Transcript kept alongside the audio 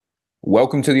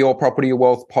Welcome to the Your Property, Your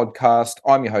Wealth podcast.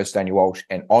 I'm your host, Daniel Walsh,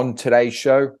 and on today's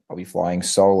show, I'll be flying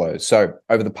solo. So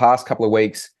over the past couple of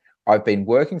weeks, I've been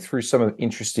working through some of the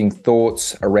interesting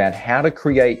thoughts around how to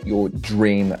create your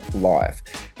dream life.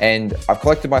 And I've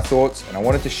collected my thoughts and I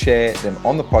wanted to share them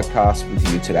on the podcast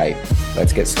with you today.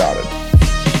 Let's get started.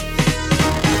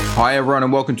 Hi, everyone,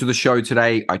 and welcome to the show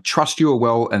today. I trust you are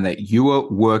well and that you are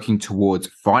working towards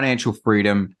financial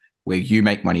freedom where you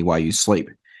make money while you sleep.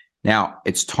 Now,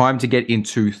 it's time to get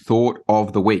into thought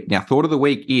of the week. Now, thought of the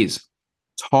week is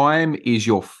time is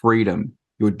your freedom.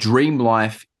 Your dream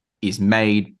life is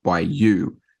made by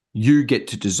you. You get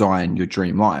to design your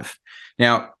dream life.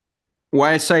 Now,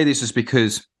 why I say this is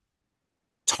because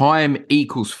time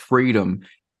equals freedom,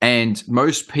 and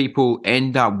most people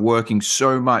end up working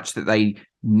so much that they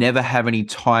never have any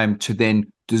time to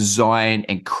then design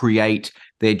and create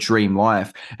their dream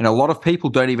life. And a lot of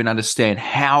people don't even understand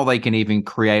how they can even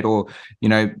create or,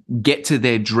 get to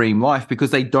their dream life because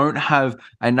they don't have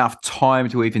enough time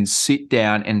to even sit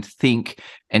down and think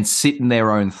and sit in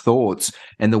their own thoughts.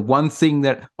 And the one thing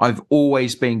that I've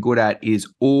always been good at is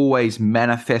always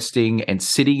manifesting and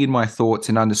sitting in my thoughts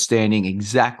and understanding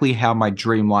exactly how my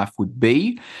dream life would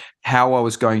be, how I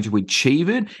was going to achieve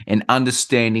it, and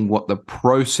understanding what the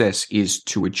process is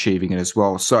to achieving it as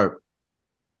well. So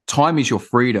time is your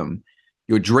freedom.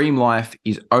 Your dream life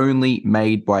is only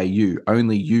made by you.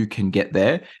 Only you can get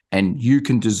there, and you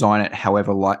can design it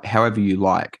however you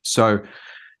like. So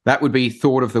that would be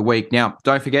thought of the week. Now,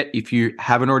 don't forget, if you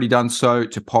haven't already done so,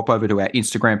 to pop over to our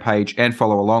Instagram page and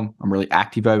follow along. I'm really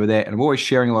active over there, and I'm always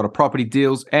sharing a lot of property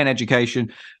deals and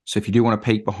education. So if you do want to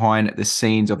peek behind the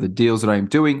scenes of the deals that I'm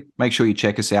doing, make sure you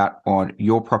check us out on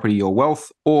Your Property, Your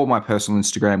Wealth, or my personal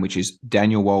Instagram, which is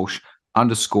Daniel Walsh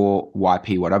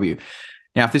 _YPYW.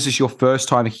 Now, if this is your first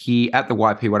time here at the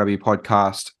YPYW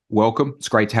podcast, welcome. It's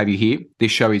great to have you here.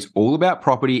 This show is all about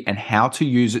property and how to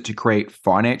use it to create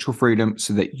financial freedom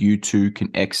so that you too can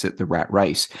exit the rat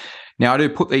race. Now, I do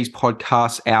put these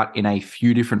podcasts out in a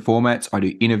few different formats. I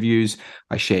do interviews,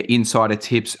 I share insider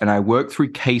tips, and I work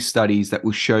through case studies that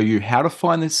will show you how to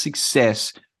find the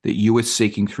success that you are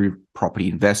seeking through property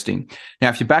investing. Now,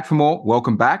 if you're back for more,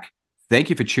 welcome back. Thank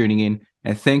you for tuning in,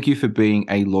 and thank you for being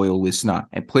a loyal listener.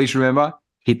 And please remember,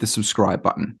 hit the subscribe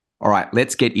button. All right,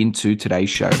 let's get into today's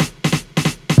show.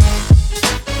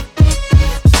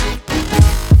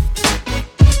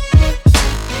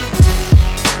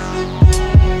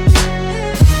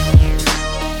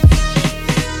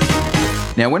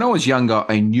 Now, when I was younger,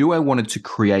 I knew I wanted to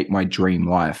create my dream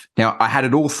life. Now, I had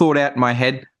it all thought out in my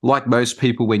head. Like most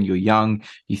people, when you're young,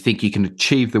 you think you can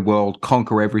achieve the world,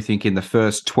 conquer everything in the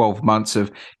first 12 months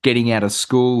of getting out of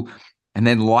school, and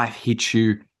then life hits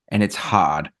you and it's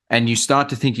hard. And you start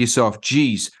to think to yourself,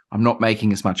 geez, I'm not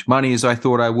making as much money as I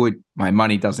thought I would. My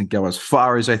money doesn't go as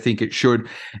far as I think it should.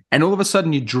 And all of a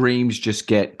sudden, your dreams just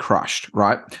get crushed,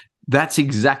 right? That's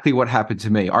exactly what happened to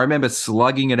me. I remember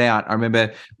slugging it out. I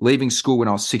remember leaving school when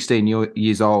I was 16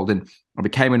 years old, and I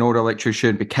became an auto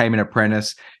electrician, became an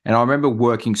apprentice. And I remember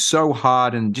working so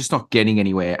hard and just not getting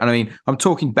anywhere. And I mean, I'm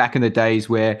talking back in the days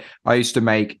where I used to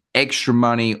make extra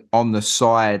money on the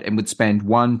side and would spend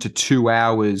 1 to 2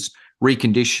 hours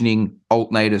reconditioning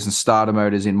alternators and starter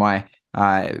motors in my,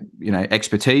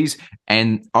 expertise.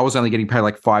 And I was only getting paid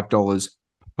like $5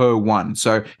 per one.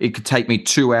 So it could take me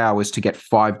 2 hours to get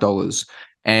 $5.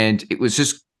 And it was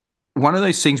just one of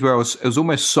those things where it was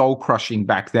almost soul crushing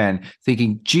back then,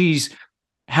 thinking, geez,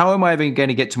 how am I even going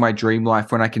to get to my dream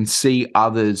life when I can see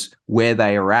others where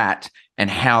they are at and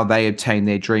how they obtain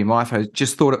their dream life? I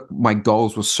just thought my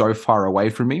goals were so far away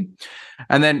from me.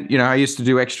 And then, I used to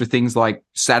do extra things like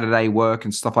Saturday work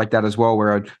and stuff like that as well,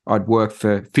 where I'd work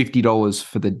for $50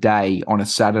 for the day on a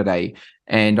Saturday.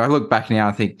 And I look back now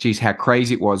and think, geez, how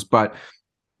crazy it was. But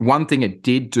one thing it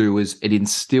did do is it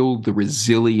instilled the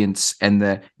resilience and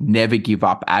the never give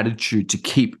up attitude to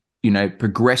keep,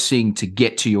 progressing to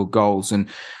get to your goals. And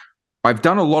I've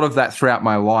done a lot of that throughout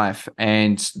my life.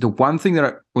 And the one thing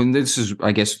this is,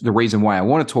 I guess, the reason why I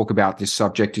want to talk about this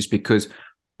subject is because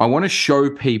I want to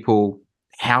show people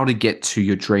how to get to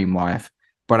your dream life.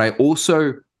 But I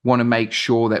also want to make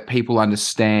sure that people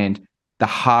understand the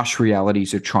harsh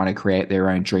realities of trying to create their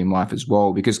own dream life as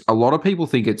well. Because a lot of people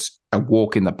think it's a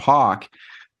walk in the park,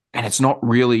 and it's not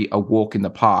really a walk in the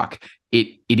park.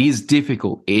 It is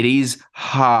difficult. It is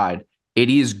hard. It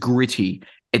is gritty.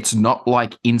 It's not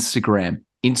like Instagram.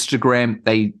 Instagram,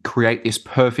 they create this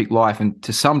perfect life. And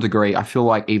to some degree, I feel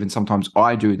like even sometimes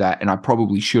I do that, and I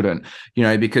probably shouldn't,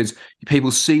 because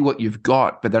people see what you've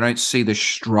got, but they don't see the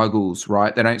struggles,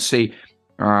 right? They don't see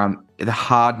the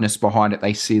hardness behind it.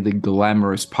 They see the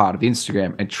glamorous part of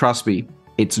Instagram. And trust me,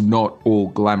 it's not all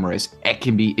glamorous. It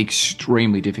can be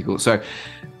extremely difficult. So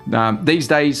these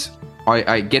days,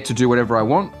 I get to do whatever I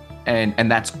want,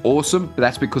 and that's awesome. But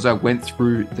that's because I went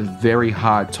through the very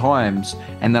hard times,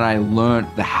 and then I learned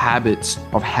the habits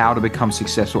of how to become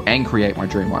successful and create my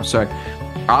dream life. So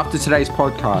after today's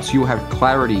podcast, you'll have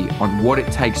clarity on what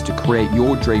it takes to create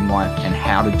your dream life and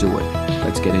how to do it.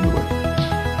 Let's get into it.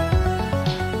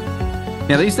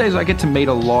 Now, these days I get to meet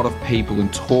a lot of people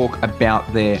and talk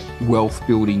about their wealth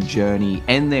building journey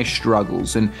and their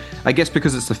struggles. And I guess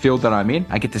because it's the field that I'm in,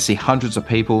 I get to see hundreds of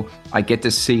people. I get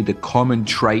to see the common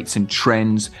traits and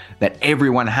trends that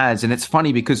everyone has. And it's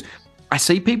funny because I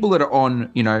see people that are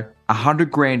on,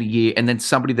 100 grand a year, and then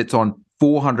somebody that's on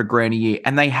 400 grand a year,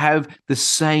 and they have the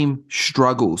same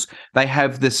struggles. They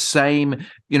have the same,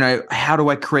 how do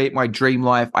I create my dream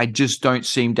life? I just don't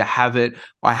seem to have it.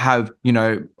 I have,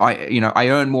 I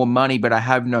earn more money, but I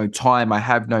have no time. I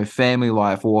have no family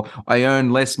life. Or I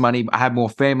earn less money, I have more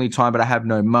family time, but I have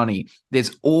no money.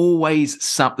 There's always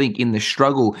something in the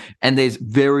struggle. And there's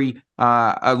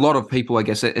a lot of people, I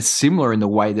guess, are similar in the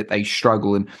way that they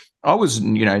struggle. And I was,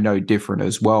 no different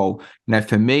as well.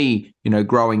 For me,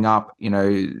 growing up,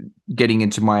 getting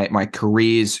into my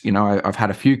careers, I've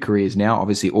had a few careers now,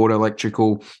 obviously auto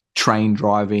electrical, train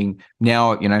driving,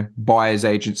 now, buyer's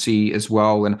agency as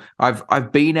well. And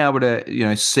I've been able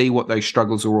to, see what those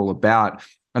struggles are all about.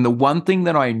 And the one thing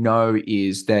that I know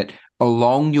is that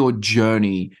along your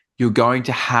journey, you're going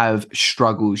to have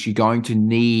struggles. You're going to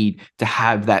need to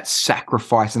have that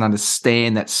sacrifice and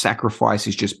understand that sacrifice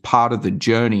is just part of the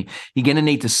journey. You're going to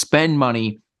need to spend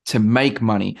money to make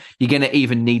money. You're going to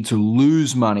even need to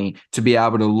lose money to be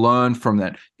able to learn from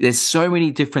that. There's so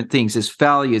many different things. There's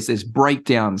failures, there's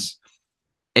breakdowns.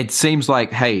 It seems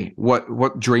like, hey,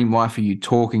 what dream life are you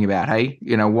talking about? Hey,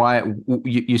 why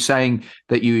you're saying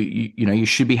that you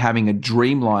should be having a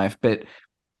dream life, but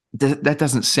that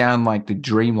doesn't sound like the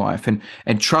dream life.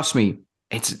 And trust me,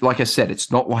 it's like I said, it's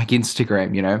not like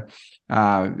Instagram,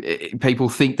 people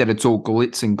think that it's all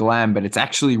glitz and glam, but it's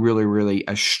actually really, really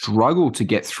a struggle to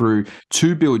get through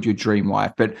to build your dream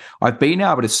life. But I've been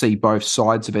able to see both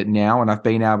sides of it now, and I've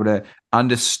been able to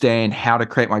understand how to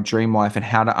create my dream life and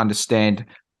how to understand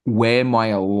where my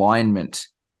alignment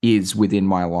is within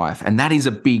my life. And that is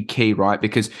a big key, right?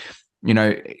 Because,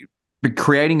 but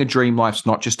creating a dream life is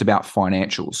not just about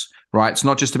financials, right? It's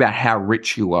not just about how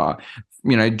rich you are.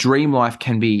 Dream life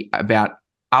can be about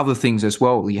other things as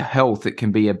well. Your health, it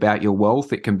can be about your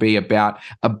wealth. It can be about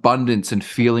abundance and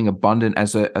feeling abundant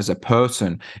as a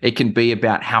person. It can be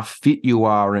about how fit you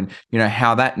are and,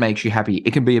 how that makes you happy.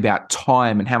 It can be about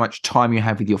time and how much time you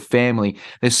have with your family.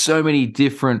 There's so many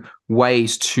different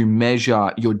ways to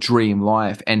measure your dream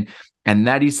life. And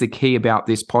that is the key about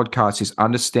this podcast, is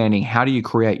understanding how do you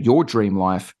create your dream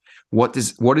life? What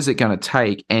is it going to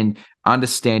take? And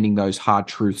understanding those hard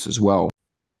truths as well.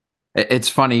 It's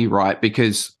funny, right?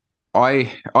 Because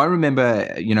I remember,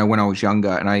 when I was younger,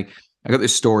 and I got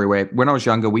this story where when I was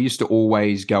younger, we used to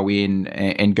always go in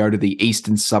and go to the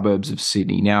eastern suburbs of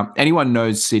Sydney. Now, anyone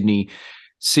knows Sydney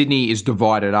is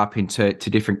divided up into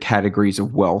different categories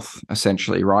of wealth,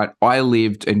 essentially, right? I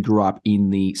lived and grew up in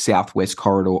the southwest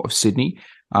corridor of Sydney.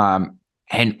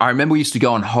 And I remember we used to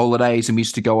go on holidays, and we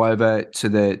used to go over to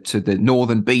the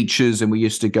northern beaches, and we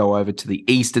used to go over to the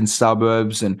eastern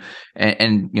suburbs and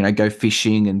go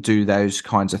fishing and do those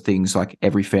kinds of things like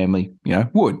every family,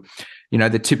 would.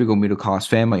 The typical middle-class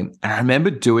family. And I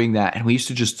remember doing that, and we used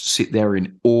to just sit there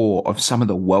in awe of some of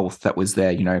the wealth that was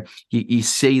there. You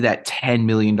see that $10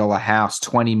 million house,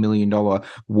 $20 million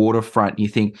waterfront, and you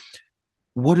think,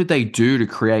 what did they do to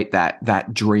create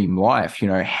that dream life?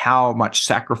 How much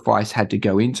sacrifice had to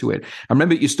go into it. I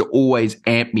remember it used to always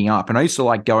amp me up, and I used to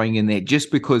like going in there just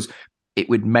because it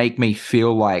would make me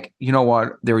feel like,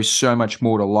 there is so much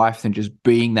more to life than just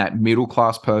being that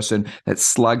middle-class person that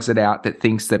slugs it out, that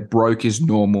thinks that broke is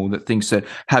normal, that thinks that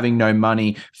having no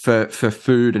money for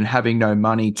food and having no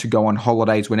money to go on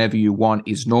holidays whenever you want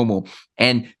is normal.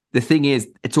 And the thing is,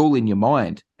 it's all in your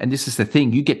mind. And this is the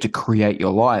thing, you get to create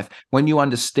your life. When you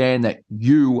understand that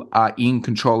you are in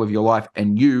control of your life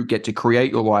and you get to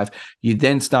create your life, you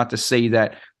then start to see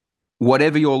that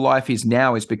whatever your life is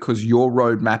now is because your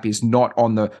roadmap is not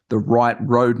on the right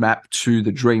roadmap to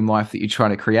the dream life that you're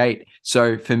trying to create.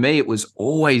 So for me, it was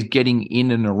always getting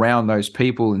in and around those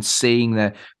people and seeing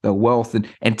the wealth.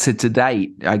 And to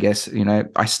today, I guess,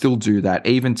 I still do that.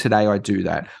 Even today, I do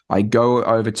that. I go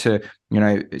over to,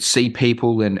 see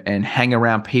people and hang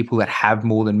around people that have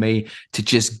more than me to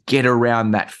just get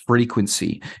around that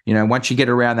frequency. Once you get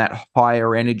around that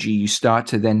higher energy, you start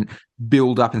to then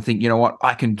build up and think, you know what,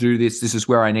 I can do this. This is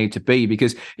where I need to be.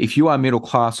 Because if you are middle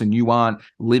class and you aren't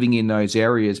living in those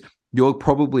areas, you're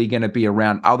probably going to be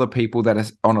around other people that are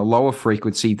on a lower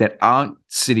frequency that aren't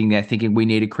sitting there thinking we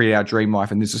need to create our dream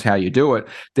life and this is how you do it.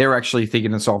 They're actually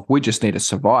thinking to themselves, we just need to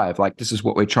survive. Like, this is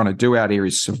what we're trying to do out here,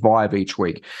 is survive each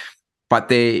week. But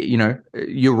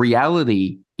your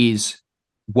reality is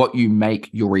what you make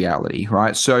your reality,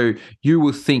 right? So you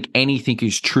will think anything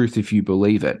is truth if you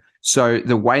believe it. So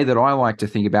the way that I like to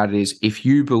think about it is, if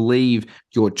you believe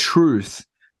your truth,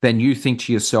 then you think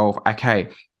to yourself, okay,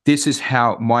 this is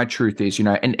how my truth is,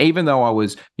 and even though I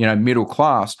was, middle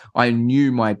class, I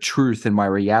knew my truth and my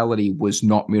reality was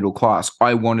not middle class.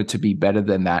 I wanted to be better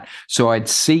than that. So I'd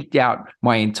seeked out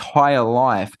my entire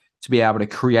life to be able to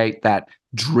create that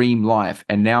dream life.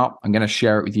 And now I'm going to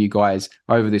share it with you guys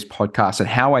over this podcast and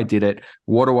how I did it.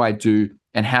 What do I do?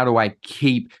 And how do I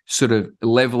keep sort of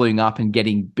leveling up and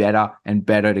getting better and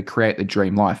better to create the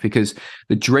dream life? Because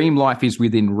the dream life is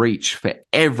within reach for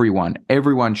everyone.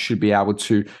 Everyone should be able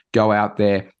to go out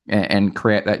there and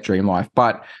create that dream life.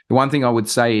 But the one thing I would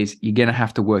say is, you're going to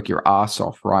have to work your ass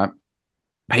off, right?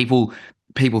 People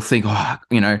think,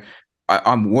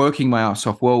 I'm working my ass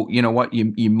off. Well, you know what?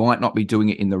 You might not be doing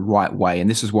it in the right way. And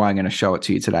this is why I'm going to show it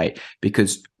to you today,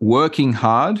 because working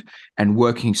hard and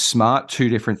working smart, two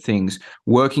different things.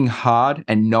 Working hard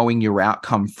and knowing your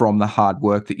outcome from the hard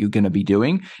work that you're going to be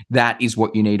doing, that is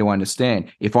what you need to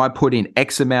understand. If I put in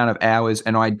X amount of hours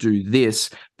and I do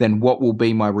this, then what will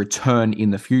be my return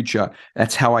in the future?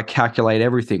 That's how I calculate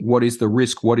everything. What is the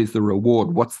risk? What is the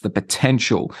reward? What's the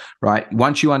potential, right?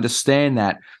 Once you understand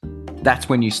that, that's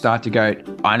when you start to go,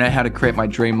 I know how to create my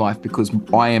dream life because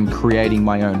I am creating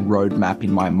my own roadmap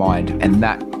in my mind, and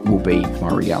that will be my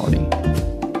reality.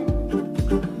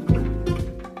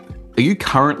 Are you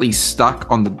currently stuck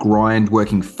on the grind,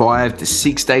 working 5 to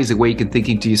 6 days a week and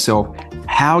thinking to yourself,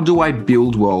 how do I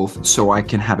build wealth so I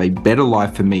can have a better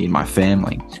life for me and my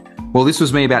family? Well, this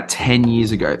was me about 10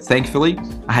 years ago. Thankfully,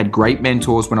 I had great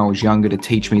mentors when I was younger to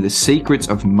teach me the secrets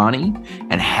of money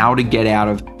and how to get out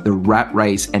of the rat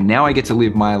race. And now I get to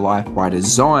live my life by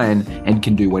design and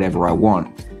can do whatever I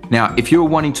want. Now, if you're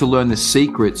wanting to learn the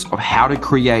secrets of how to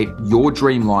create your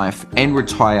dream life and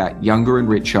retire younger and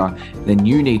richer, then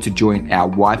you need to join our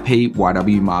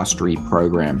YPYW Mastery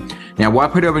program. Now,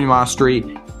 YPYW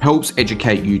Mastery helps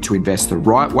educate you to invest the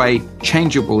right way,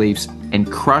 change your beliefs,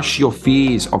 and crush your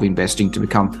fears of investing to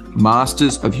become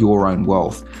masters of your own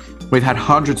wealth. We've had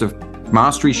hundreds of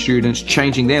Mastery students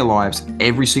changing their lives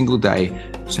every single day,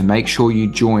 so make sure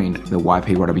you join the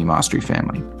YPYW Mastery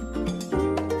family.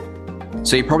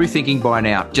 So you're probably thinking by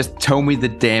now, just tell me the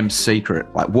damn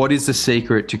secret. Like, what is the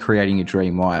secret to creating a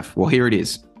dream life? Well, here it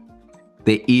is.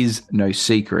 There is no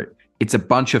secret. It's a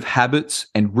bunch of habits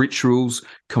and rituals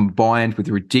combined with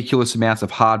ridiculous amounts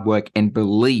of hard work and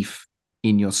belief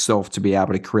in yourself to be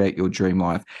able to create your dream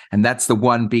life. And that's the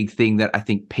one big thing that I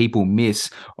think people miss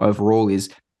overall, is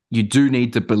you do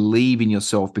need to believe in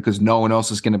yourself, because no one else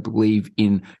is going to believe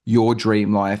in your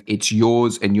dream life. It's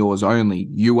yours and yours only.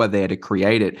 You are there to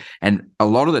create it. And a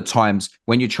lot of the times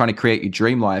when you're trying to create your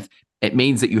dream life, it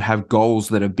means that you have goals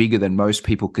that are bigger than most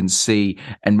people can see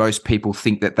and most people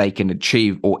think that they can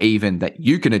achieve, or even that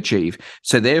you can achieve.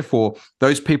 So therefore,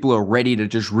 those people are ready to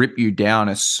just rip you down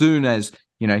as soon as,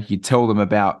 you tell them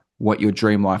about what your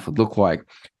dream life would look like.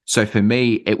 So for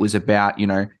me, it was about,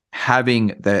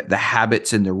 having the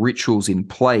habits and the rituals in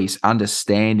place,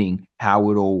 understanding how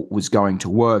it all was going to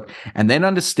work, and then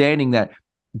understanding that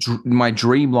my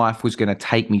dream life was going to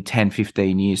take me 10,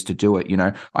 15 years to do it.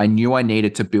 I knew I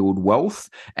needed to build wealth,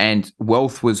 and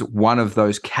wealth was one of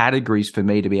those categories for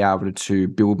me to be able to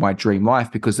build my dream life,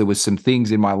 because there was some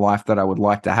things in my life that I would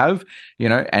like to have,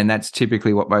 and that's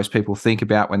typically what most people think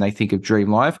about when they think of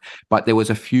dream life. But there was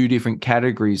a few different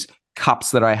categories,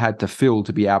 cups that I had to fill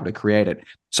to be able to create it.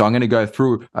 So I'm going to go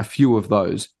through a few of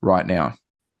those right now.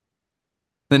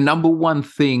 The number one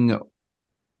thing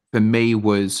for me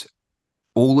was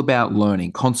all about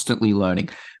learning, constantly learning.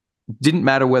 Didn't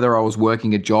matter whether I was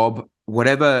working a job,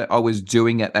 whatever I was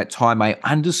doing at that time, I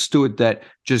understood that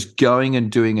just going and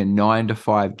doing a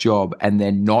 9-to-5 job and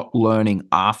then not learning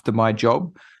after my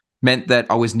job meant that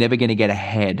I was never going to get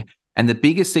ahead. And the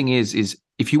biggest thing is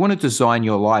if you want to design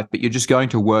your life, but you're just going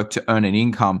to work to earn an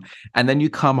income, and then you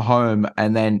come home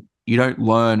and then you don't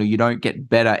learn or you don't get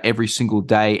better every single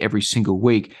day, every single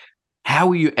week, how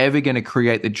are you ever going to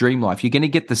create the dream life? You're going to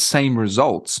get the same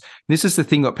results. This is the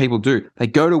thing that people do. They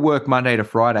go to work Monday to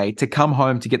Friday to come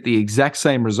home to get the exact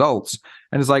same results.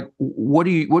 And it's like, what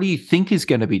do you think is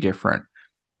going to be different?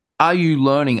 Are you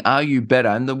learning? Are you better?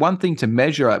 And the one thing to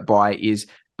measure it by is,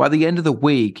 by the end of the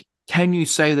week, Can you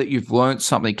say that you've learned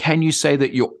something? Can you say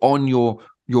that you're on your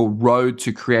road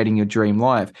to creating your dream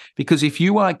life? Because if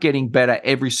you aren't getting better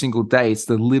every single day, it's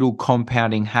the little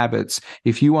compounding habits.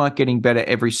 If you aren't getting better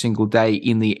every single day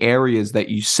in the areas that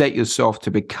you set yourself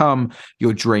to become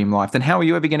your dream life, then how are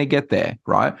you ever going to get there,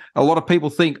 right? A lot of people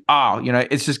think, oh,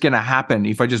 it's just going to happen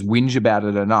if I just whinge about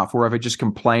it enough, or if I just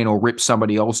complain or rip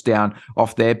somebody else down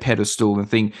off their pedestal and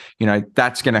think,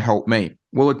 that's going to help me.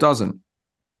 Well, it doesn't.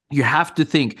 You have to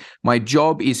think, my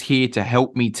job is here to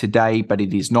help me today, but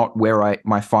it is not where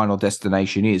my final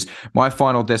destination is. My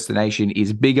final destination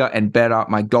is bigger and better.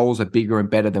 My goals are bigger and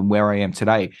better than where I am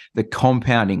today. The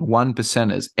compounding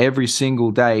 1%ers every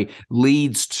single day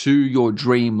leads to your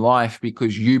dream life,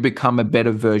 because you become a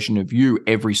better version of you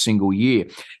every single year.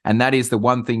 And that is the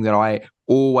one thing that I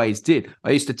always did.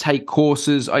 I used to take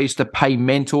courses. I used to pay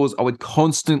mentors. I would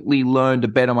constantly learn to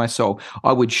better myself.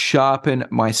 I would sharpen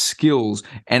my skills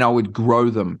and I would grow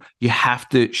them. You have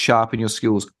to sharpen your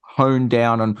skills, hone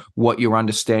down on what your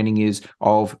understanding is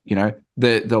of,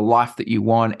 the life that you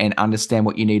want, and understand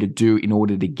what you need to do in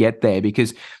order to get there.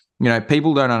 Because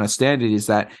people don't understand it, is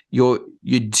that you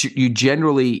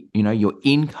generally, your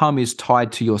income is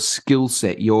tied to your skill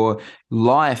set. Your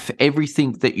life,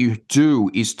 everything that you do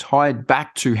is tied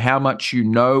back to how much you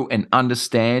know and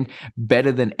understand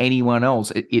better than anyone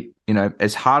else.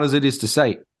 As hard as it is to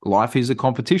say, life is a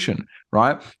competition,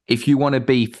 right? If you want to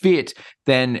be fit,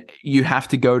 then you have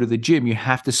to go to the gym. You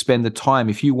have to spend the time.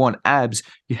 If you want abs,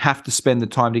 you have to spend the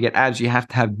time to get abs. You have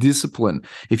to have discipline.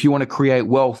 If you want to create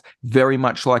wealth, very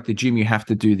much like the gym, you have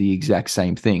to do the exact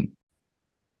same thing.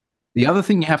 The other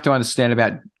thing you have to understand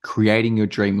about creating your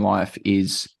dream life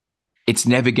is it's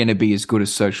never going to be as good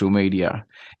as social media.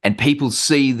 And people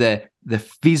see the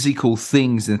physical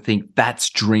things and think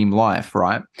that's dream life,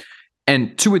 right?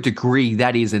 And to a degree,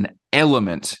 that is an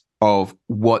element of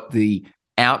what the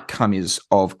outcome is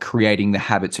of creating the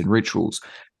habits and rituals.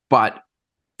 But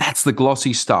that's the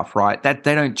glossy stuff, right? That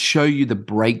they don't show you the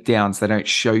breakdowns. They don't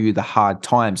show you the hard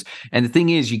times. And the thing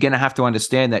is, you're going to have to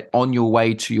understand that on your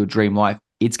way to your dream life,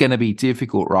 it's going to be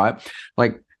difficult, right?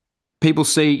 Like, people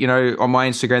see, on my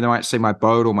Instagram, they might see my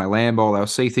boat or my Lambo. They'll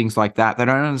see things like that. They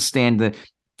don't understand the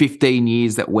 15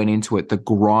 years that went into it, the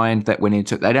grind that went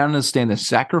into it. They don't understand the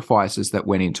sacrifices that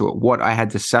went into it, what I had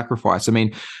to sacrifice. I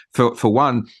mean, for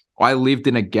one, I lived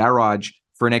in a garage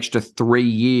for an extra 3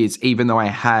 years, even though I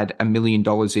had $1 million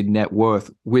in net worth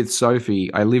with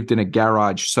Sophie. I lived in a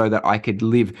garage so that I could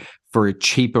live for a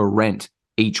cheaper rent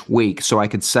each week, so I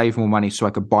could save more money, so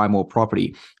I could buy more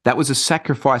property. That was a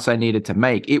sacrifice I needed to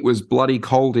make. It was bloody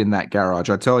cold in that garage,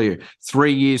 I tell you.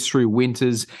 3 years through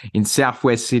winters in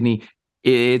Southwest Sydney,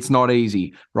 it's not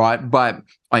easy, right? But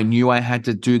I knew I had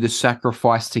to do the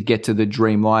sacrifice to get to the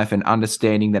dream life, and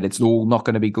understanding that it's all not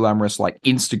going to be glamorous like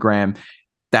Instagram.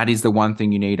 That is the one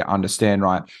thing you need to understand,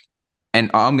 right? And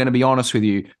I'm going to be honest with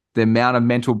you, the amount of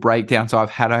mental breakdowns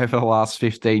I've had over the last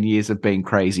 15 years have been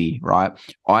crazy, right?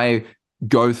 I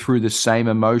go through the same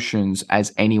emotions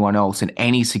as anyone else, and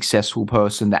any successful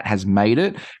person that has made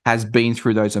it has been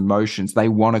through those emotions. They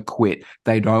want to quit.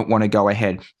 They don't want to go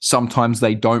ahead. Sometimes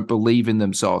they don't believe in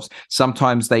themselves.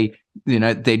 Sometimes their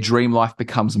dream life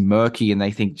becomes murky and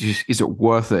they think, is it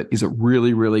worth it? Is it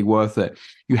really, really worth it?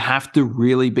 You have to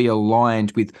really be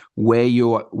aligned with where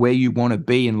you want to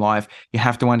be in life. You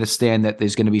have to understand that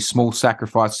there's going to be small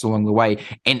sacrifices along the way.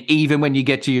 And even when you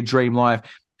get to your dream life,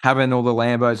 having all the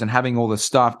Lambos and having all the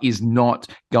stuff is not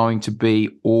going to be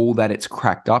all that it's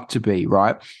cracked up to be,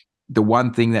 right? The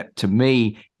one thing that to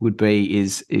me would be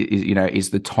is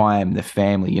the time, the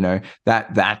family,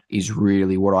 that is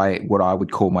really what I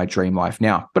would call my dream life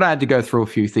now. But I had to go through a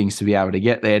few things to be able to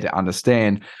get there, to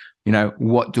understand,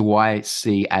 what do I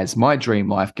see as my dream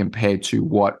life compared to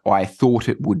what I thought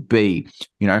it would be.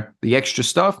 The extra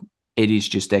stuff, it is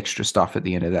just extra stuff at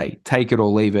the end of the day. Take it or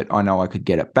leave it. I know I could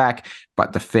get it back,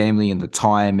 but the family and the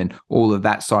time and all of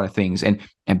that side of things, and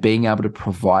being able to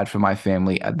provide for my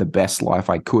family the best life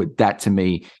I could, that to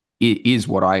me is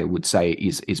what I would say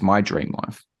is my dream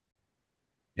life.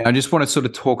 Now, I just want to sort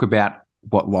of talk about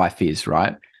what life is,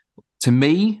 right? To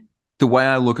me, the way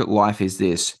I look at life is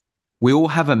this: we all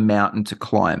have a mountain to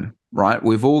climb, right?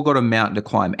 We've all got a mountain to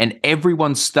climb, and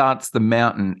everyone starts the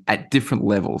mountain at different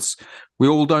levels. We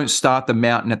all don't start the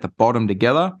mountain at the bottom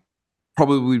together.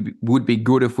 Probably would be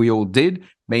good if we all did.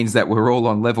 Means that we're all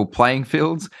on level playing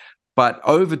fields. But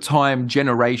over time,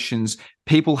 generations,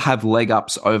 people have leg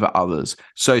ups over others.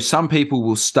 So some people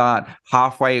will start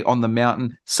halfway on the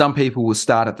mountain. Some people will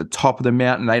start at the top of the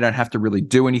mountain. They don't have to really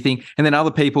do anything. And then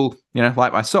other people,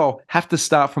 like myself, have to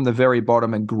start from the very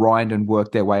bottom and grind and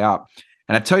work their way up.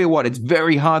 And I tell you what, it's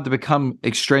very hard to become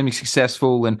extremely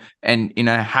successful and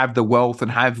have the wealth and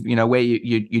have where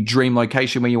your dream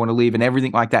location where you want to live and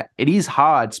everything like that. It is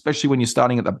hard, especially when you're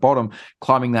starting at the bottom,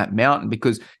 climbing that mountain,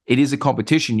 because it is a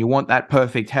competition. You want that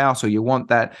perfect house or you want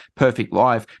that perfect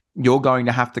life. You're going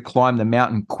to have to climb the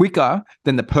mountain quicker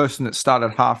than the person that started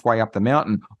halfway up the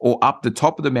mountain or up the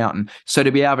top of the mountain. So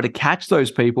to be able to catch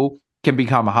those people can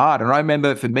become hard. And I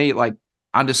remember for me, like,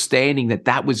 understanding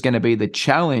that was going to be the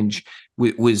challenge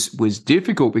was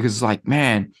difficult, because it's like,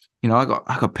 man, I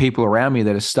got people around me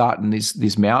that are starting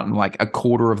this mountain like a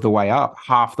quarter of the way up,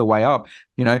 half the way up.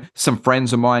 Some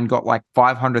friends of mine got like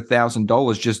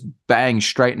 $500,000 just bang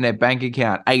straight in their bank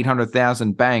account,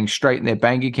 800,000 bang straight in their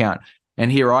bank account.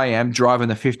 And here I am driving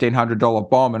the $1,500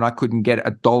 bomb, and I couldn't get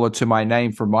 $1 to my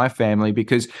name from my family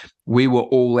because we were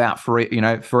all out for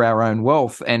it, for our own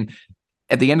wealth. And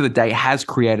at the end of the day, it has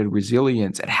created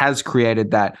resilience. It has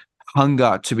created that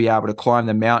hunger to be able to climb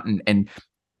the mountain and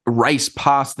race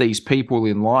past these people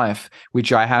in life,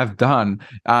 which I have done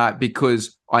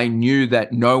because I knew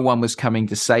that no one was coming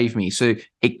to save me. So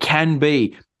it can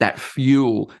be that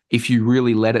fuel if you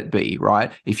really let it be,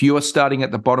 right? If you are starting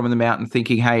at the bottom of the mountain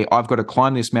thinking, hey, I've got to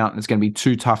climb this mountain, it's going to be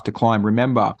too tough to climb.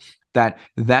 Remember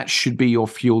that should be your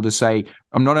fuel to say,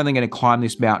 I'm not only going to climb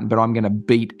this mountain, but I'm going to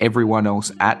beat everyone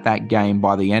else at that game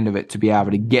by the end of it to be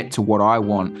able to get to what I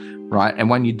want, right? And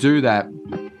when you do that,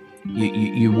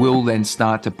 you will then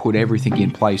start to put everything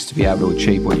in place to be able to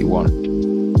achieve what you want.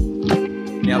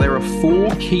 Now, there are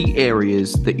 4 key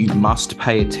areas that you must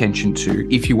pay attention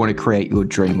to if you want to create your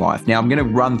dream life. Now, I'm going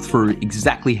to run through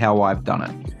exactly how I've done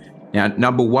it. Now,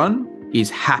 number 1 is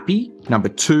happy. Number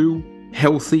 2,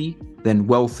 healthy. Then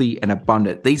wealthy and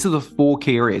abundant. These are the 4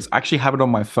 key areas. I actually have it on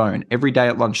my phone. Every day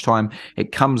at lunchtime,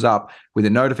 it comes up with a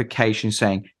notification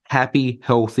saying happy,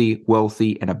 healthy,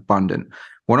 wealthy, and abundant.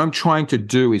 What I'm trying to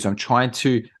do is I'm trying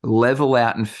to level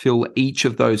out and fill each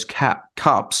of those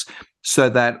cups so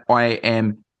that I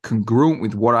am congruent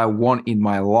with what I want in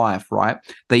my life, right?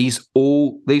 These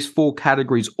 4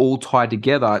 categories all tie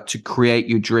together to create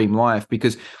your dream life,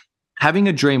 because having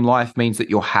a dream life means that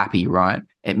you're happy, right?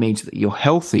 It means that you're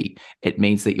healthy. It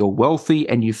means that you're wealthy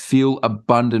and you feel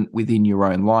abundant within your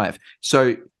own life.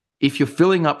 So if you're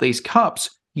filling up these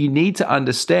cups, you need to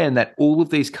understand that all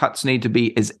of these cups need to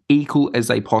be as equal as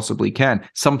they possibly can.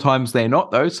 Sometimes they're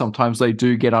not, though. Sometimes they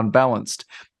do get unbalanced.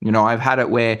 I've had it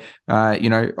where,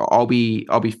 I'll be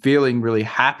feeling really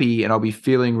happy and I'll be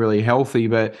feeling really healthy,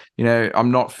 but, I'm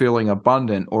not feeling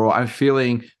abundant, or I'm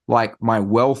feeling like my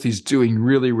wealth is doing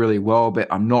really, really well, but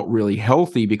I'm not really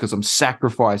healthy because I'm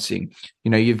sacrificing.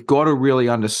 You've got to really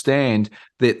understand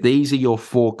that these are your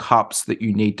 4 cups that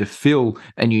you need to fill,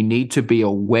 and you need to be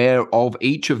aware of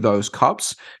each of those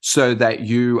cups so that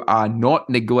you are not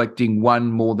neglecting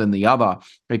one more than the other.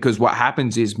 Because what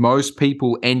happens is most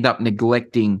people end up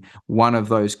neglecting one of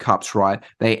those cups, right?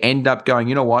 They end up going,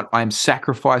 you know what? I'm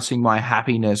sacrificing my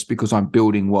happiness because I'm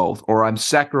building wealth, or I'm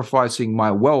sacrificing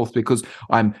my wealth because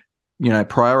I'm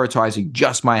prioritizing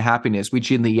just my happiness,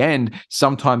 which in the end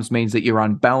sometimes means that you're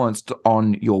unbalanced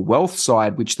on your wealth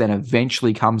side, which then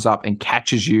eventually comes up and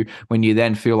catches you when you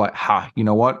then feel like, you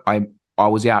know what? I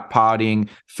was out partying,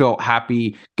 felt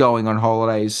happy, going on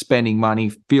holidays, spending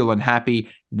money, feeling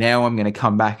happy. Now I'm going to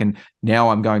come back and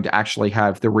now I'm going to actually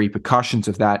have the repercussions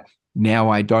of that. Now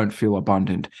I don't feel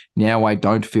abundant. Now I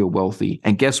don't feel wealthy.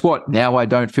 And guess what? Now I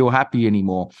don't feel happy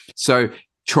anymore. So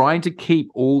trying to keep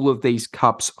all of these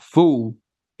cups full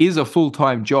is a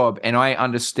full-time job. And I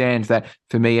understand that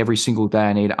for me, every single day,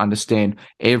 I need to understand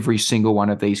every single one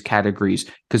of these categories.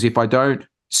 Because if I don't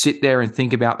sit there and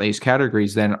think about these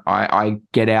categories, then I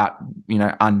get out,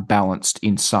 unbalanced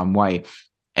in some way.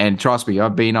 And trust me,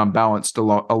 I've been unbalanced a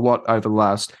lot over the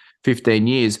last 15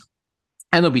 years.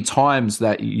 And there'll be times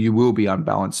that you will be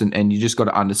unbalanced, and you just got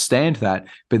to understand that.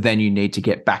 But then you need to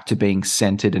get back to being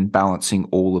centered and balancing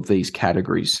all of these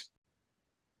categories.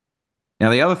 Now,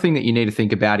 the other thing that you need to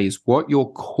think about is what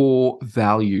your core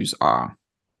values are.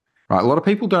 Right? A lot of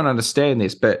people don't understand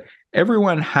this, but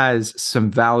everyone has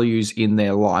some values in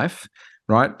their life,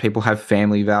 right? People have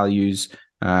family values.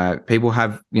 People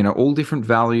have, all different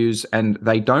values, and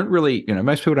they don't really,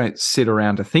 most people don't sit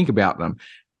around to think about them.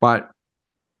 But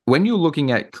when you're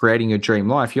looking at creating a dream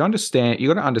life, you got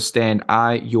to understand,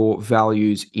 are your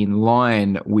values in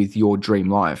line with your dream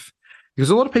life? Because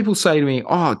a lot of people say to me,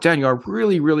 oh, Daniel, I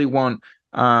really, really want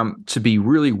to be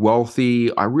really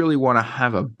wealthy. I really want to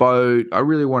have a boat. I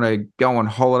really want to go on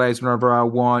holidays whenever I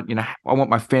want. I want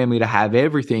my family to have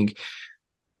everything.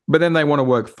 but then they want to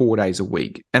work 4 days a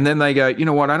week. And then they go, you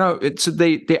know what? I know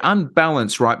they're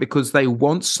unbalanced, right? Because they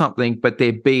want something, but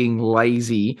they're being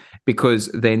lazy because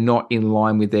they're not in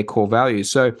line with their core values.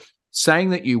 So saying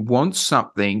that you want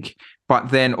something, but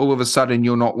then all of a sudden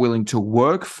you're not willing to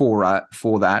work for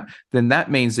that, then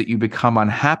that means that you become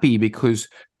unhappy because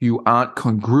you aren't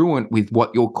congruent with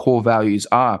what your core values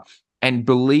are. And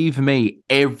believe me,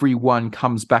 everyone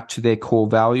comes back to their core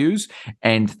values,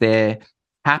 and they're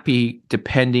happy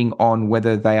depending on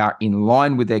whether they are in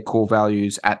line with their core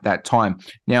values at that time.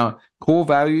 Now, core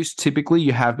values, typically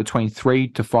you have between 3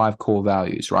 to 5 core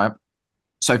values, right?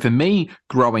 So for me,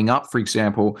 growing up, for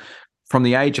example, from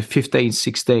the age of 15,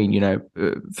 16,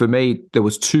 for me, there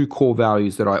was 2 core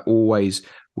values that I always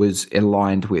was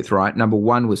aligned with, right? Number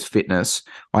one was fitness.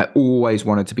 I always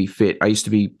wanted to be fit. I used to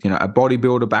be, a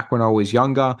bodybuilder back when I was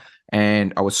younger,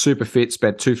 and I was super fit,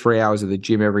 spent 2-3 hours at the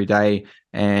gym every day.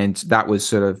 And that was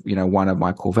sort of, one of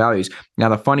my core values. Now,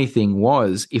 the funny thing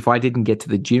was, if I didn't get to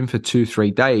the gym for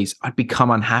 2-3 days, I'd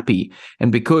become unhappy.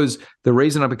 And because the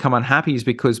reason I become unhappy is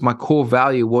because my core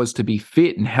value was to be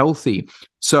fit and healthy.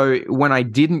 So when I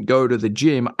didn't go to the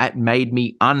gym, it made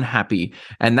me unhappy.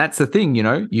 And that's the thing,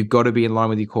 you've got to be in line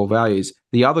with your core values.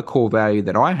 The other core value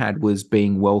that I had was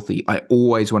being wealthy. I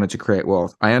always wanted to create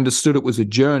wealth. I understood it was a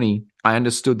journey. I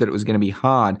understood that it was going to be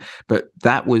hard, but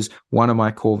that was one of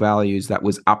my core values that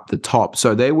was up the top.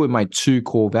 So they were my 2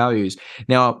 core values.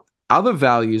 Now, other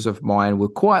values of mine were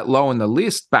quite low on the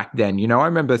list back then. I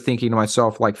remember thinking to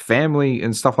myself, like family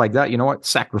and stuff like that, you know what?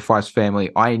 Sacrifice family.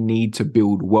 I need to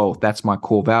build wealth. That's my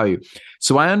core value.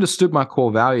 So I understood my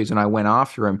core values and I went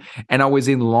after them, and I was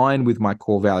in line with my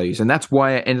core values. And that's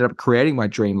why I ended up creating my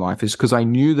dream life, is because I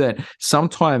knew that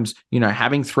sometimes,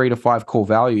 having 3 to 5 core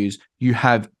values, you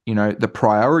have, the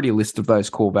priority list of those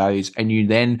core values, and you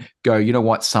then go, you know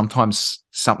what? Sometimes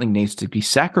something needs to be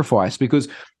sacrificed, because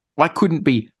I couldn't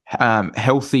be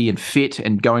healthy and fit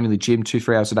and going to the gym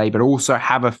 2-3 hours a day, but also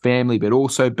have a family, but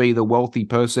also be the wealthy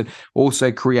person, also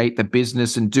create the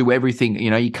business and do everything.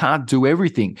 You can't do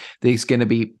everything. There's going to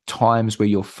be times where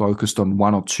you're focused on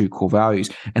 1 or 2 core values,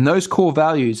 and those core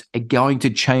values are going to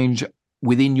change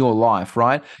within your life,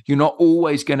 right? You're not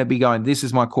always going to be going, this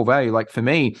is my core value. Like for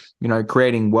me,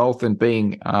 creating wealth and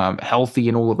being healthy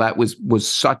and all of that was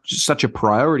such a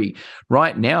priority.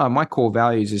 Right now, my core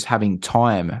values is having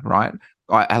time, right?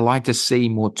 I like to see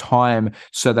more time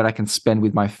so that I can spend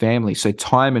with my family. So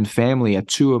time and family are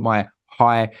 2 of my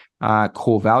high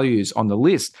core values on the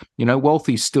list. Wealth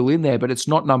is still in there, but it's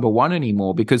not number 1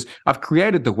 anymore because I've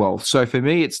created the wealth. So for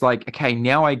me, it's like, okay,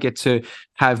 now I get to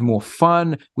have more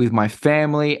fun with my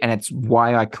family, and it's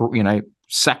why I,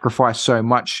 sacrifice so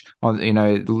much on,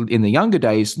 in the younger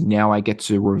days. Now I get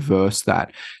to reverse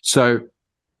that. So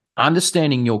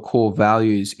understanding your core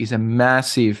values is a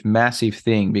massive, massive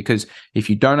thing, because if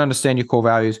you don't understand your core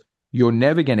values, you're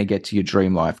never going to get to your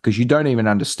dream life because you don't even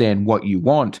understand what you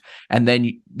want. And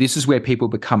then this is where people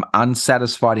become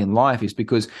unsatisfied in life, is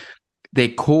because their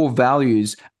core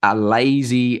values are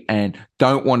lazy and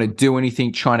don't want to do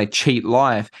anything, trying to cheat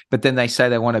life. But then they say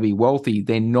they want to be wealthy.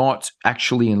 They're not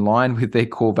actually in line with their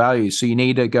core values. So you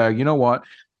need to go, you know what?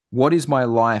 What is my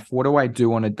life? What do I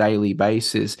do on a daily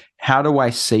basis? How do I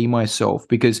see myself?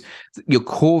 Because your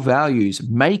core values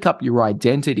make up your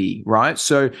identity, right?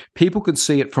 So people can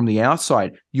see it from the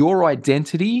outside. Your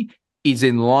identity is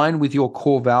in line with your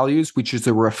core values, which is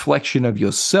a reflection of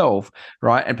yourself,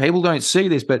 right? And people don't see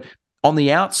this, but on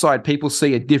the outside, people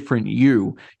see a different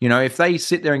you. If they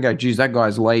sit there and go, geez, that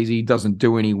guy's lazy, he doesn't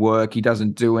do any work, he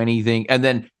doesn't do anything,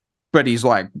 but he's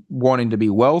like wanting to be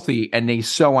wealthy, and he's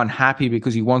so unhappy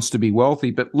because he wants to be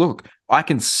wealthy. But look, I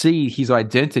can see his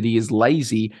identity is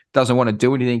lazy, doesn't want to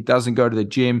do anything, doesn't go to the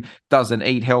gym, doesn't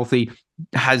eat healthy,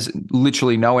 has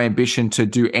literally no ambition to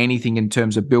do anything in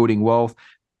terms of building wealth,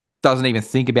 doesn't even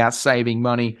think about saving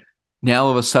money. Now,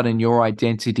 all of a sudden, your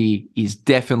identity is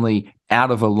definitely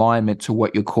out of alignment to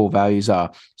what your core values are.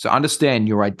 So understand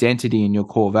your identity and your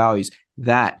core values.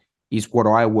 That is what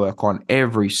I work on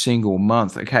every single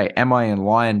month. Okay, am I in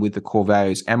line with the core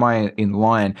values? Am I in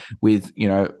line with,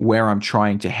 where I'm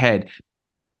trying to head?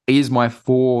 Is my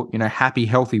 4, happy,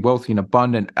 healthy, wealthy, and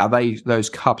abundant, are those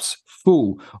cups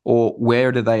full, or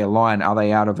where do they align? Are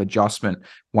they out of adjustment?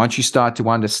 Once you start to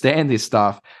understand this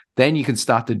stuff, then you can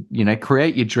start to,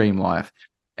 create your dream life.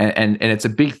 And it's a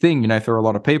big thing, for a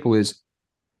lot of people, is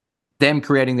them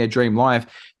creating their dream life.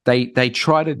 They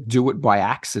try to do it by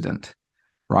accident.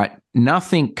 Right?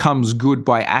 Nothing comes good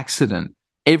by accident.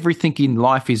 Everything in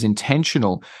life is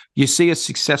intentional. You see a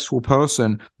successful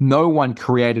person, no one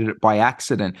created it by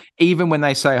accident. Even when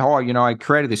they say, oh, I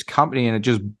created this company and it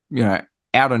just,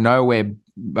 out of nowhere,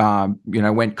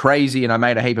 went crazy and I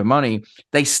made a heap of money,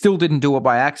 they still didn't do it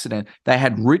by accident. They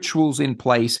had rituals in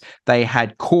place. They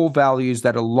had core values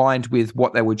that aligned with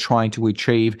what they were trying to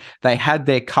achieve. They had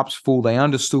their cups full. They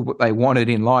understood what they wanted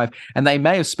in life. And they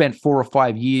may have spent 4 or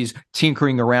 5 years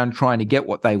tinkering around trying to get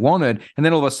what they wanted. And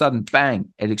then all of a sudden,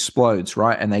 bang, it explodes,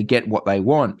 right? And they get what they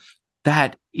want.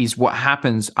 That is what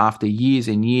happens after years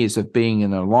and years of being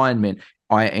in alignment,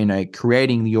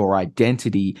 creating your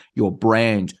identity, your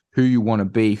brand, who you want to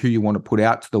be, who you want to put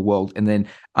out to the world, and then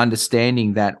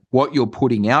understanding that what you're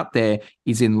putting out there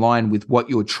is in line with what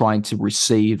you're trying to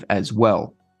receive as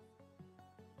well.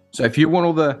 So if you want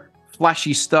all the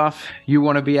flashy stuff, you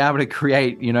want to be able to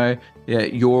create,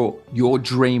 your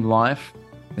dream life,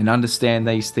 then understand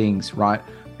these things, right?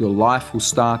 Your life will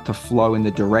start to flow in the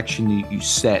direction that you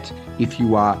set if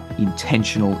you are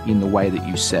intentional in the way that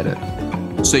you set it.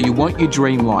 So you want your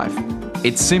dream life.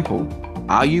 It's simple.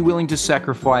 Are you willing to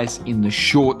sacrifice in the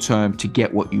short term to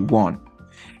get what you want?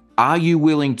 Are you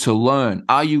willing to learn?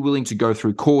 Are you willing to go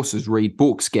through courses, read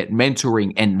books, get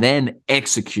mentoring, and then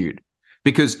execute?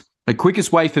 Because the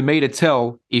quickest way for me to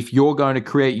tell if you're going to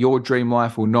create your dream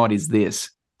life or not is this.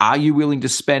 Are you willing to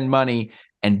spend money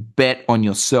and bet on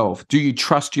yourself? Do you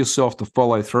trust yourself to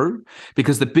follow through?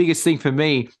 Because the biggest thing for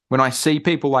me, when I see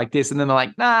people like this and then they're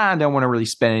like, nah, I don't want to really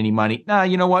spend any money. Nah,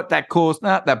 you know what? That course,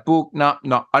 nah, that book, no,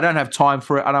 I don't have time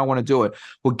for it. I don't want to do it.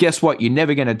 Well, guess what? You're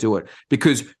never going to do it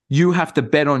because you have to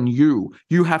bet on you.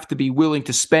 You have to be willing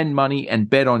to spend money and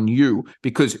bet on you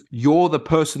because you're the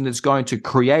person that's going to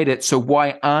create it. So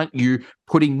why aren't you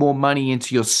putting more money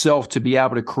into yourself to be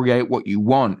able to create what you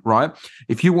want, right?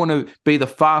 If you want to be the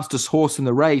fastest horse in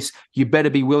the race, you better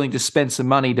be willing to spend some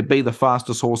money to be the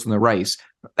fastest horse in the race.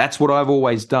 That's what I've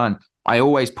always done. I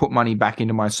always put money back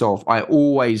into myself. I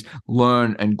always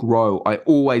learn and grow. I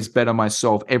always better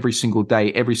myself every single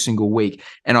day, every single week.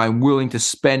 And I'm willing to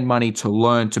spend money to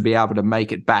learn to be able to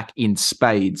make it back in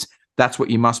spades. That's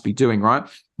what you must be doing, right?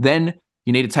 Then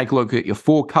you need to take a look at your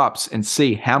 4 cups and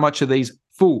see how much of these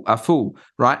are full,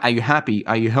 right? Are you happy?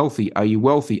 Are you healthy? Are you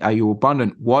wealthy? Are you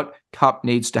abundant? What cup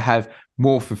needs to have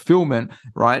more fulfillment,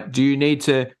 right? Do you need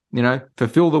to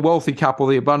fulfill the wealthy cup or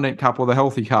the abundant cup or the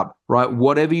healthy cup, right?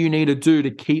 Whatever you need to do to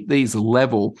keep these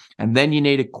level. And then you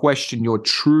need to question your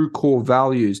true core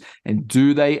values and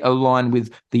do they align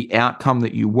with the outcome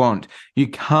that you want? You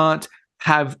can't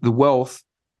have the wealth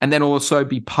and then also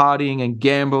be partying and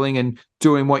gambling and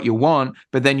doing what you want,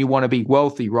 but then you want to be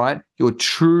wealthy, right? Your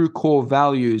true core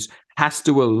values has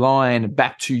to align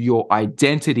back to your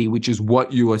identity, which is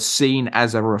what you are seen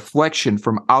as a reflection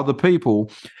from other people.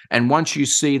 And once you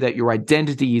see that your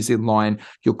identity is in line,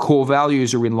 your core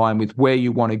values are in line with where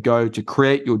you want to go to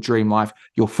create your dream life,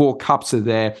 your 4 cups are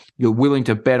there, you're willing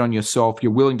to bet on yourself,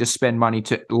 you're willing to spend money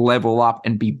to level up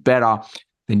and be better,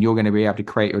 then you're going to be able to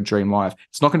create your dream life.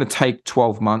 It's not going to take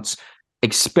 12 months.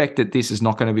 Expect that this is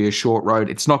not going to be a short road.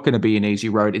 It's not going to be an easy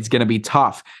road. It's going to be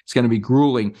tough. It's going to be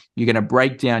grueling. You're going to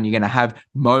break down. You're going to have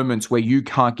moments where you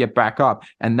can't get back up.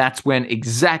 And that's when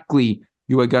exactly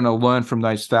you are going to learn from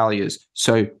those failures.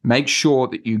 So make sure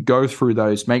that you go through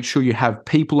those. Make sure you have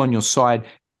people on your side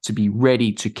to be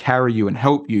ready to carry you and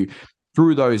help you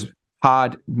through those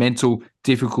hard mental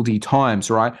difficulty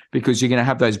times, right? Because you're going to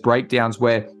have those breakdowns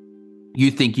where you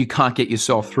think you can't get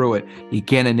yourself through it. You're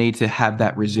going to need to have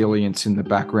that resilience in the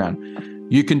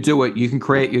background. You can do it. You can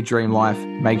create your dream life.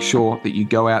 Make sure that you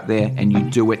go out there and you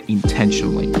do it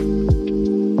intentionally.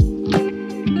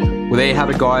 Well, there you have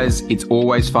it, guys. It's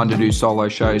always fun to do solo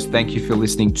shows. Thank you for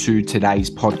listening to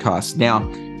today's podcast. Now,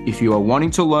 if you are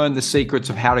wanting to learn the secrets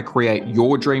of how to create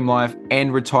your dream life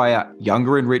and retire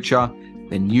younger and richer,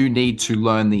 then you need to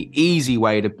learn the easy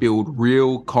way to build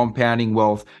real compounding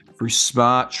wealth through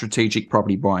smart strategic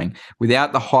property buying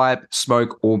without the hype,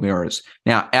 smoke, or mirrors.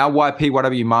 Now, our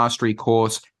YPYW Mastery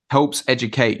course helps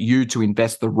educate you to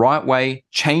invest the right way,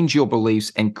 change your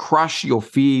beliefs, and crush your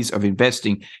fears of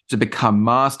investing to become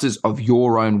masters of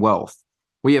your own wealth.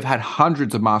 We have had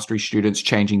hundreds of Mastery students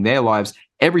changing their lives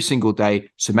every single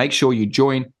day, so make sure you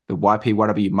join the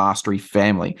YPYW Mastery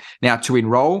family. Now, to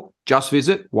enroll, just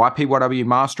visit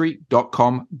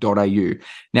ypywmastery.com.au.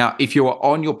 Now, if you are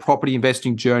on your property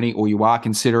investing journey or you are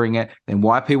considering it, then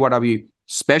YPYW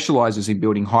specializes in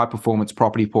building high-performance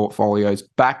property portfolios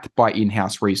backed by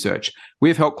in-house research. We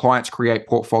have helped clients create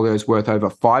portfolios worth over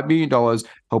 $5 million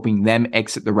helping them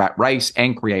exit the rat race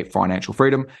and create financial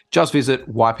freedom, just visit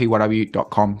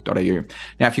ypyw.com.au.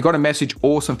 Now, if you've got a message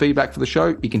or some feedback for the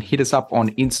show, you can hit us up on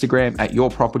Instagram at Your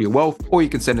Property or Wealth, or you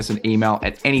can send us an email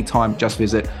at any time. Just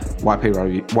visit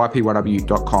ypyw.com.au.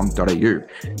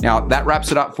 Now, that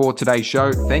wraps it up for today's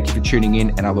show. Thank you for tuning in,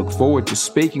 and I look forward to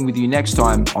speaking with you next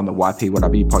time on the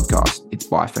YPYW podcast. It's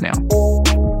bye for now.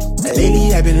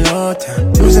 Lately I've been low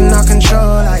time, losing all control,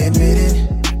 I admit it.